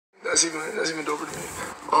That's even doper to me.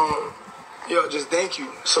 Yo, just thank you.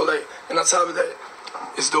 So like, and on top of that,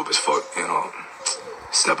 it's dope as fuck. You know,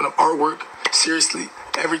 stepping up artwork, seriously,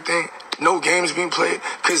 everything. No games being played,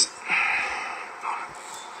 cause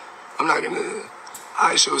I'm not gonna.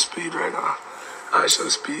 I show speed right now. I show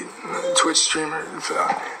speed. Twitch streamer.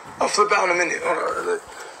 I'll flip out in a minute.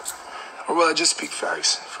 Or will I just speak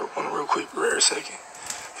facts for one real quick, rare second?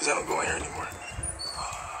 Cause I don't go in here anymore.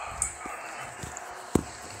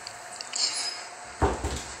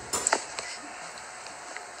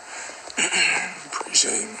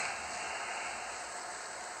 Appreciate it.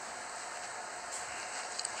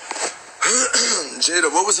 Jada,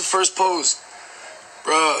 what was the first post?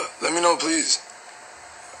 Bruh, let me know, please.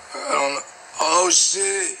 I don't know. Oh,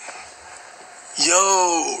 shit.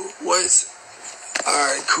 Yo, what?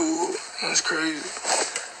 Alright, cool. That's crazy.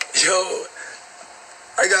 Yo,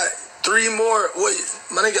 I got 3 more. Wait,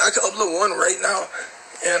 my nigga, I can upload 1 right now.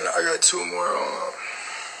 And I got 2 more,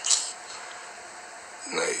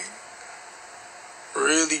 like,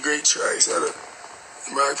 really great tracks. Bro,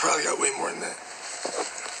 I probably got way more than that.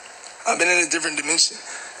 I've been in a different dimension.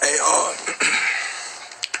 Hey,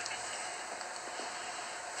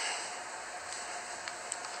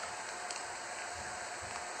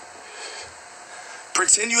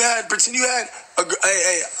 pretend you had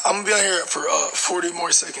hey, I'm gonna be on here for 40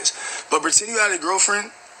 more seconds. But pretend you had a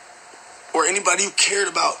girlfriend or anybody you cared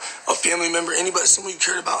about, a family member, anybody, someone you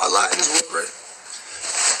cared about a lot in this world, right?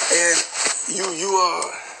 And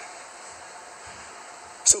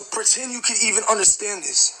so pretend you could even understand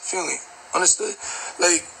this feeling. Understood?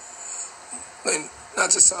 Like not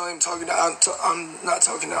to sound like I'm talking down. I'm not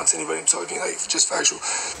talking down to anybody. I'm talking like just factual.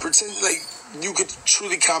 Pretend like you could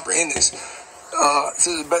truly comprehend this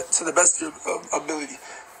to the best of your ability.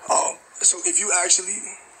 So if you actually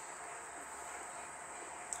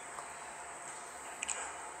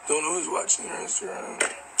don't know who's watching your Instagram,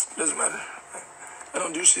 doesn't matter. I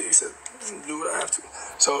don't do shit except do what I have to.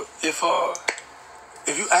 So if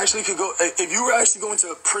you actually could go, if you were actually going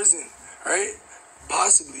to a prison, right?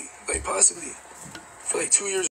 Possibly, for like 2 years.